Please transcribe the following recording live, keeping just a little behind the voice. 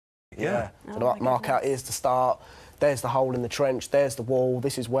Yeah. So the mark out, here's the start, there's the hole in the trench, there's the wall,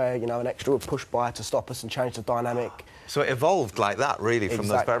 this is where, you know, an extra would push by to stop us and change the dynamic. So it evolved like that, really, from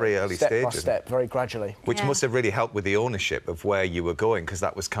those very early stages. Step by step, very gradually. Which must have really helped with the ownership of where you were going, because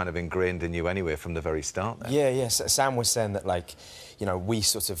that was kind of ingrained in you anyway from the very start then. Yeah, yeah. Sam was saying that, like, you know, we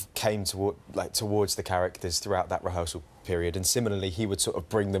sort of came towards the characters throughout that rehearsal period, and similarly he would sort of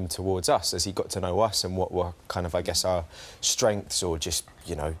bring them towards us as he got to know us and what were kind of, I guess, our strengths, or just,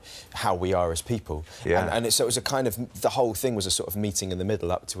 you know, how we are as people. Yeah. And so it was a kind of, the whole thing was a sort of meeting in the middle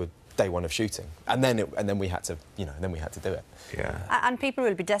up to day one of shooting, and then we had to, you know, then we had to do it. Yeah. And people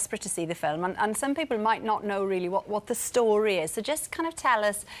will be desperate to see the film, and some people might not know really what the story is. So just kind of tell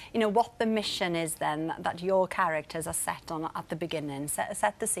us, you know, what the mission is then that your characters are set on at the beginning.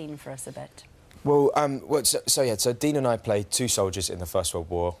 Set the scene for us a bit. Well, so Dean and I played two soldiers in the First World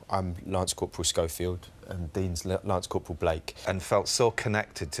War. I'm Lance Corporal Schofield, and Dean's Lance Corporal Blake. And felt so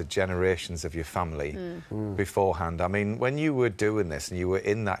connected to generations of your family beforehand. I mean, when you were doing this and you were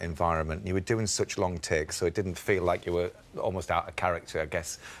in that environment, you were doing such long takes, so it didn't feel like you were almost out of character, I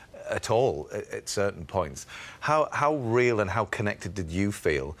guess, at all at certain points. How real and how connected did you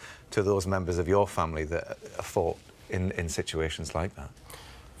feel to those members of your family that fought in situations like that?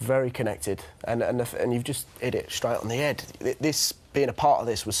 Very connected, and you've just hit it straight on the head. This, being a part of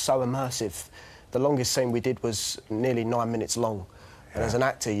this, was so immersive. The longest scene we did was nearly 9 minutes long, and as an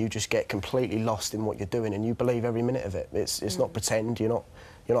actor you just get completely lost in what you're doing, and you believe every minute of it. It's not pretend, you're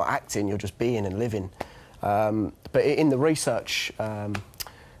not acting, you're just being and living. But in the research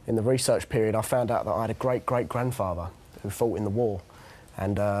period, I found out that I had a great-great-grandfather who fought in the war.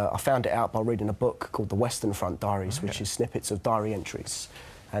 And I found it out by reading a book called The Western Front Diaries, which is snippets of diary entries.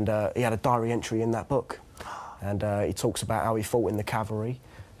 And he had a diary entry in that book. And he talks about how he fought in the cavalry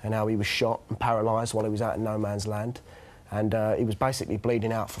and how he was shot and paralysed while he was out in no man's land. And he was basically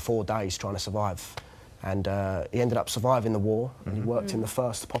bleeding out for 4 days trying to survive. And he ended up surviving the war, and he worked in the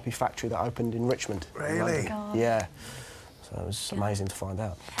first poppy factory that opened in Richmond. Really? Yeah. So it was amazing to find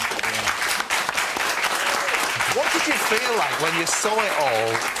out. What did you feel like when you saw it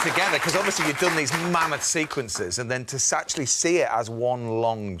all together? Because obviously you'd done these mammoth sequences, and then to actually see it as one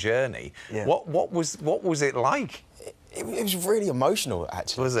long journey, what was it like? It was really emotional,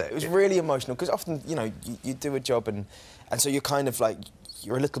 actually. Was it? It was really emotional, because often, you know, you do a job and so you're kind of like,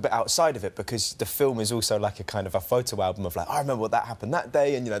 you're a little bit outside of it, because the film is also like a kind of a photo album of, like, I remember what that happened that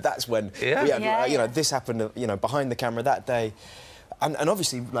day, and, you know, that's when you know, this happened, you know, behind the camera that day. And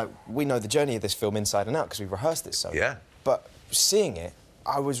obviously, like, we know the journey of this film inside and out because we've rehearsed it so. Yeah. But seeing it,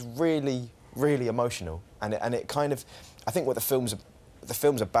 I was really, really emotional, and it kind of, I think what the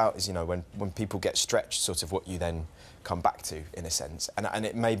film's about is, you know, when people get stretched, sort of what you then come back to, in a sense, and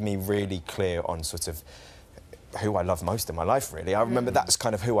it made me really clear on sort of who I love most in my life, really. I remember that's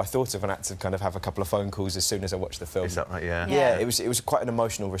kind of who I thought of, and I had to kind of have a couple of phone calls as soon as I watched the film. Is that right? Yeah. Yeah, it was quite an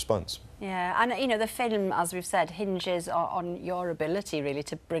emotional response. Yeah, and, you know, the film, as we've said, hinges on your ability, really,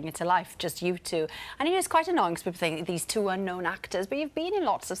 to bring it to life, just you two. And, you know, it's quite annoying because people think these two unknown actors, but you've been in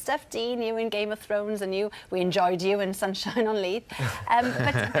lots of stuff. Dean, you in Game of Thrones, and we enjoyed you in Sunshine on Leith.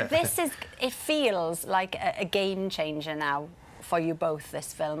 But this it feels like a game changer now for you both,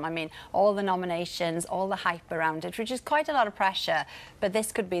 this film. I mean, all the nominations, all the hype around it, which is quite a lot of pressure, but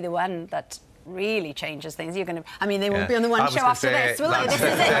this could be the one that really changes things. You're going to... I mean, they won't be on the one show after this, will they? This is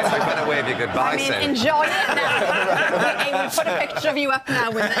it. We better wave your goodbye, I mean, enjoy it now. Hey, we'll put a picture of you up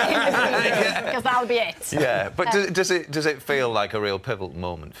now with it, because that'll be it. Yeah, but does it feel like a real pivotal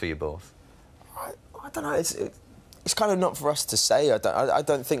moment for you both? I don't know. It's kind of not for us to say. I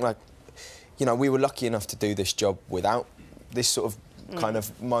don't think, like, you know, we were lucky enough to do this job without this sort of kind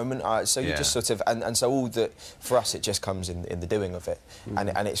of moment. So you just sort of... And so all that... For us, it just comes in the doing of it.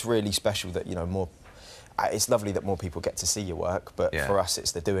 And it's really special that, you know, more... It's lovely that more people get to see your work, but for us,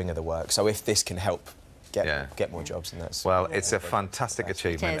 it's the doing of the work. So if this can help get more jobs, and that's... Well, it's a fantastic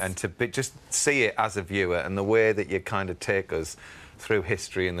achievement, and to just see it as a viewer and the way that you kind of take us through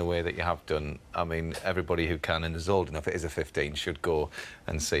history in the way that you have done. I mean, everybody who can and is old enough, it is a 15, should go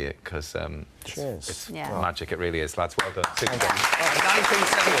and see it, because it's magic. It really is, lads. Well done.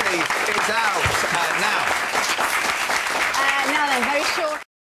 1970 is out now. Now then, very short.